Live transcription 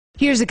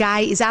Here's a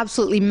guy, he's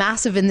absolutely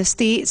massive in the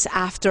States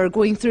after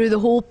going through the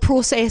whole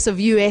process of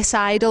US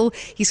Idol.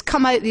 He's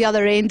come out the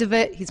other end of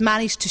it, he's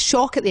managed to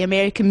shock at the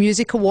American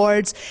Music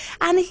Awards,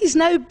 and he's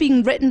now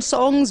being written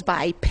songs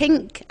by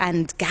Pink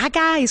and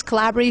Gaga he's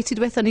collaborated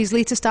with on his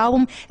latest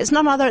album. It's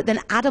none other than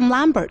Adam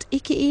Lambert,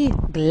 aka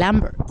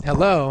Lambert.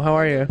 Hello, how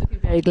are you?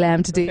 Very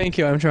glam today. Thank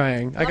you, I'm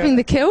trying. Loving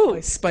the kilt. I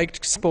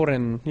spiked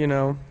sporen, you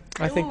know.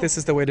 I think this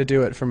is the way to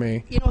do it for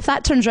me. You know, if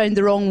that turns around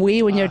the wrong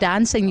way when you're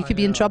dancing, you could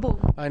be in trouble.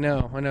 I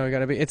know, you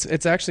gotta be.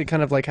 It's actually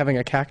kind of like having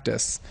a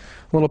cactus,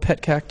 a little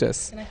pet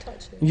cactus. Can I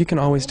touch it? You can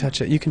always touch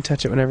it. You can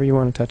touch it whenever you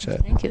want to touch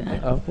it. Thank you.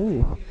 Oh,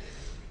 ooh.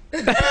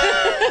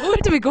 Where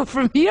do we go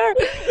from here?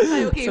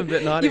 Okay. It's a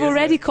bit naughty, You've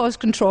already caused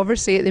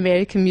controversy at the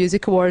American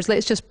Music Awards.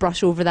 Let's just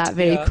brush over that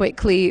very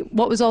quickly.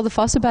 What was all the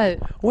fuss about?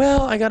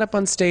 Well, I got up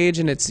on stage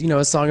and it's, you know,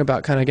 a song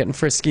about kind of getting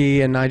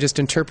frisky, and I just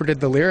interpreted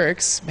the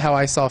lyrics how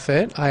I saw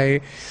fit.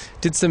 I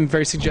did some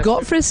very suggestive... You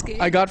got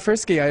frisky? I got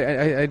frisky.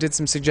 I did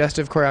some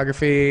suggestive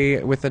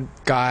choreography with a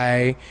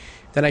guy.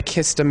 Then I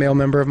kissed a male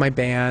member of my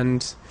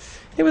band.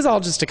 It was all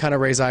just to kind of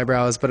raise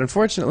eyebrows, but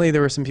unfortunately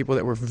there were some people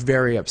that were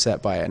very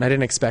upset by it, and I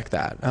didn't expect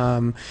that.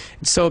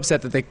 So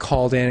upset that they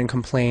called in and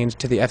complained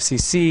to the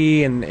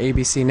FCC and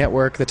ABC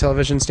Network, the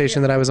television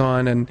station that I was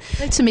on. And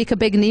to make a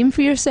big name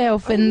for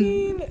yourself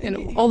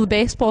in all the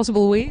best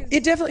possible ways.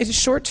 It definitely,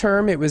 short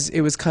term, it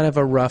was kind of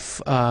a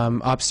rough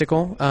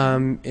obstacle.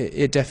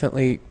 It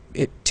definitely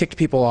ticked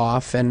people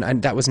off,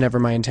 and that was never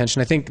my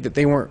intention. I think that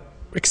they weren't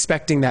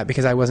expecting that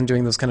because I wasn't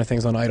doing those kind of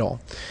things on Idol,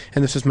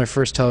 and this was my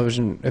first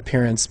television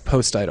appearance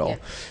post-Idol. Yeah.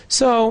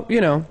 So,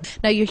 you know.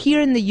 Now you're here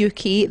in the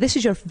UK. This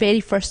is your very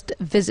first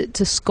visit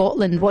to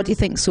Scotland. What do you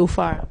think so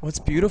far? Well, it's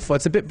beautiful.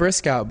 It's a bit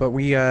brisk out, but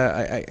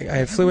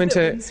I flew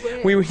into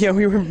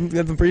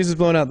the breeze was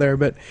blowing out there,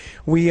 but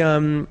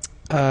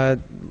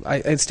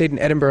I stayed in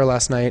Edinburgh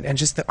last night, and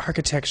just the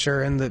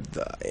architecture and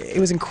it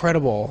was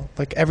incredible.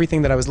 Like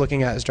everything that I was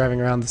looking at as driving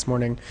around this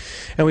morning.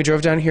 And we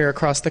drove down here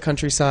across the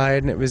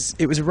countryside, and it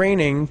was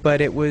raining, but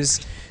it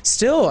was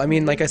still, I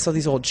mean, like I saw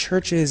these old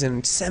churches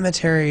and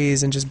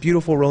cemeteries and just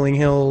beautiful rolling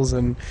hills,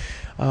 and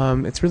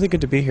it's really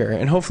good to be here.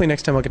 And hopefully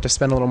next time I'll get to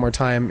spend a little more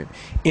time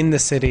in the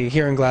city,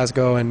 here in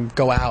Glasgow, and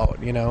go out,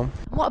 you know.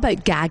 What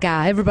about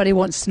Gaga? Everybody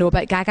wants to know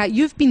about Gaga.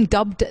 You've been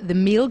dubbed the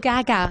male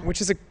Gaga.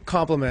 Which is a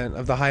compliment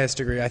of the highest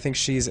degree. I think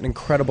she's an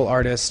incredible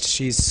artist.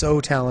 She's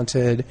so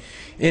talented,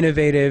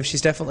 innovative.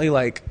 She's definitely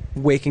like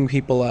waking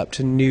people up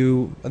to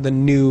the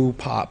new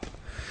pop.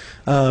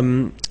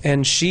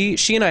 And she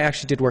and I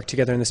actually did work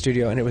together in the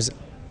studio, and it was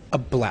a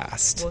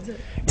blast. Was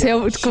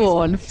it? Go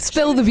on,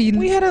 spill the beans.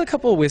 We had a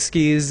couple of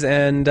whiskeys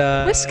and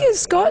whiskies,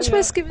 Scotch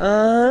whiskey.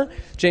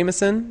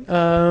 Jameson,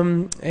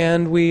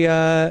 and we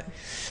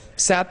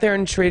sat there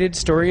and traded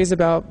stories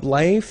about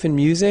life and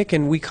music,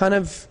 and we kind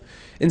of,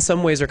 in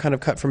some ways, are kind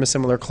of cut from a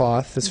similar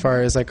cloth as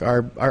far as like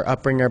our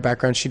upbringing, our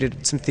background. She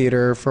did some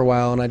theater for a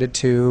while, and I did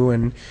too,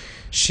 and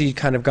she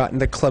kind of got in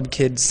the club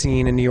kid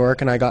scene in New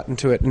York, and I got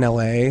into it in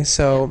LA.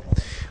 So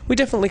we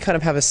definitely kind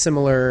of have a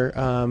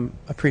similar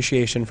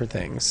appreciation for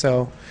things.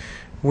 So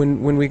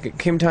when we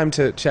came time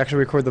to actually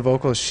record the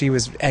vocals, she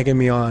was egging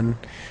me on.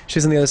 She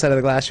was on the other side of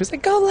the glass. She was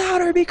like, "Go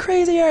louder, be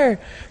crazier,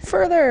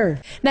 further."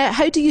 Now,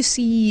 how do you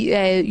see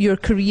your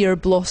career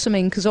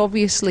blossoming? Because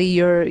obviously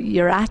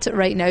you're at it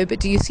right now, but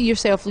do you see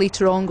yourself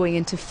later on going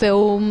into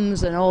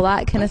films and all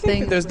that kind of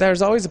thing?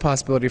 There's always a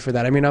possibility for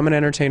that. I mean, I'm an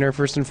entertainer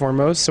first and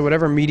foremost, so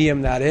whatever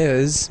medium that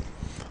is,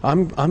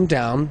 I'm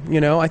down,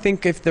 you know. I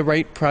think if the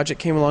right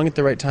project came along at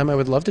the right time, I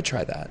would love to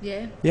try that.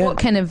 Yeah. What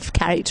kind of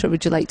character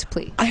would you like to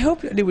play? I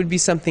hope that it would be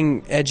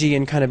something edgy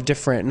and kind of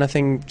different.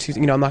 Nothing too,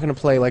 you know, I'm not going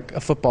to play like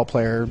a football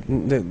player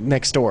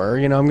next door.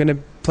 You know, I'm going to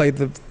play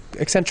the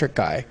eccentric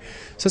guy.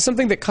 So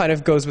something that kind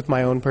of goes with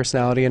my own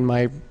personality and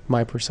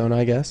my persona,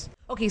 I guess.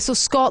 Okay, so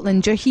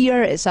Scotland, you're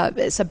here. It's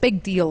a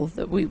big deal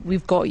that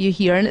we've got you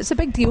here, and it's a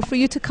big deal for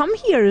you to come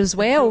here as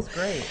well. That's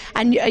great.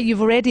 And you've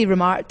already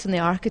remarked on the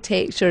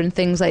architecture and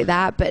things like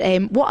that, but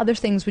what other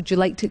things would you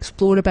like to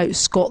explore about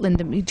Scotland?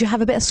 Do you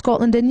have a bit of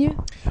Scotland in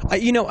you?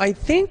 You know, I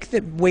think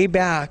that way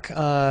back,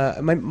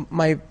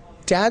 my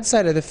dad's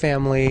side of the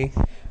family,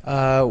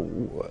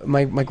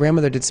 my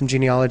grandmother did some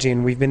genealogy,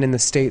 and we've been in the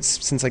States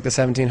since like the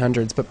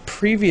 1700s, but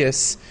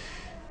previous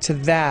to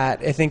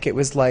that, I think it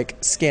was like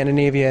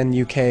Scandinavia and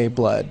UK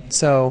blood.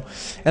 So,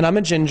 and I'm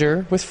a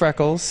ginger with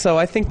freckles, so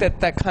I think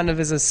that kind of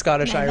is a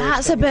Scottish-Irish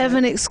That's a bit of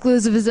an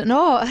exclusive, is it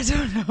not? I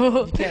don't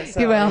know. You can't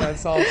say well.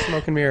 It's all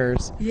smoke and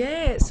mirrors.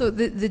 Yeah, so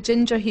the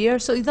ginger here,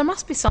 so there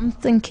must be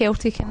something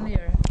Celtic in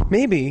there.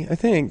 Maybe, I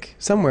think,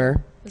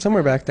 somewhere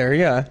back there,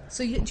 yeah.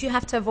 So do you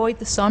have to avoid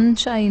the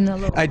sunshine a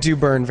little? I do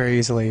burn very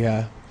easily,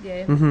 yeah.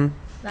 Yeah.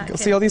 Mm-hmm.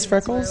 See all these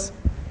freckles?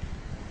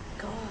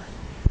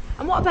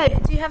 And what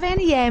about, do you have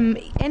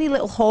any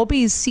little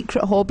hobbies,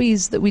 secret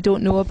hobbies that we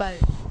don't know about?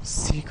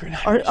 Secret.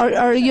 Or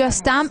are you a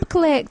stamp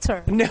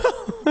collector? No.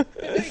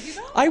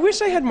 I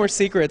wish I had more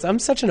secrets. I'm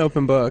such an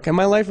open book, and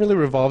my life really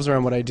revolves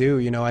around what I do.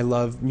 You know, I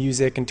love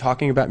music and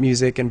talking about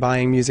music and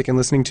buying music and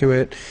listening to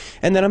it,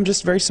 and then I'm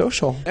just very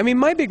social. I mean,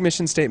 my big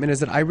mission statement is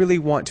that I really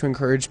want to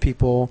encourage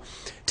people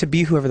to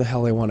be whoever the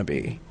hell they want to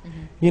be.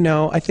 You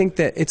know, I think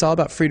that it's all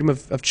about freedom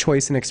of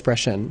choice and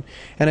expression,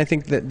 and I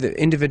think that the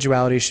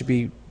individuality should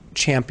be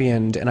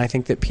championed, and I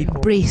think that people...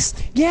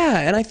 Embraced. Yeah,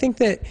 and I think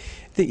that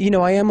you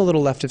know, I am a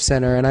little left of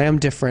center, and I am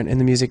different in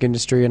the music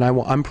industry, and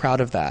I'm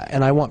proud of that,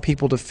 and I want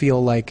people to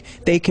feel like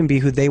they can be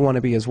who they want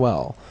to be as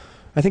well.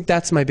 I think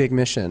that's my big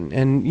mission.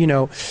 And, you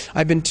know,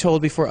 I've been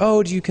told before,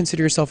 oh, do you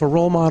consider yourself a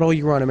role model?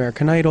 You were on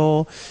American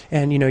Idol,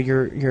 and, you know,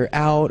 you're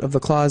out of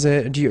the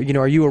closet. Do you know,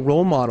 are you a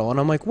role model? And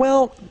I'm like,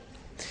 well,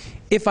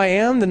 if I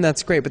am, then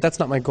that's great, but that's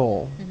not my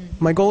goal.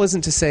 Mm-hmm. My goal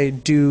isn't to say,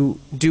 do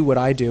what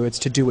I do, it's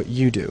to do what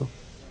you do.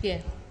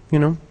 Yeah. You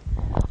know?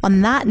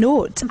 On that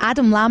note,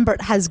 Adam Lambert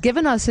has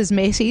given us his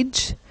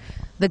message,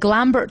 the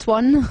Glambert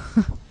one.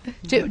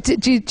 Do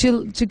you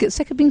get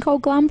sick of being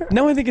called Lambert?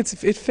 No, I think it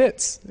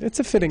fits. It's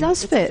a fitting. It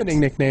does fit. It's a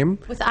fitting nickname.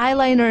 With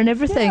eyeliner and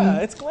everything. Yeah,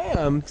 it's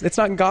glam. It's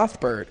not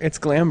Gothbert. It's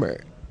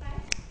Glambert.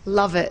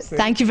 Love it.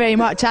 Thank you very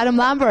much, Adam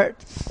Lambert.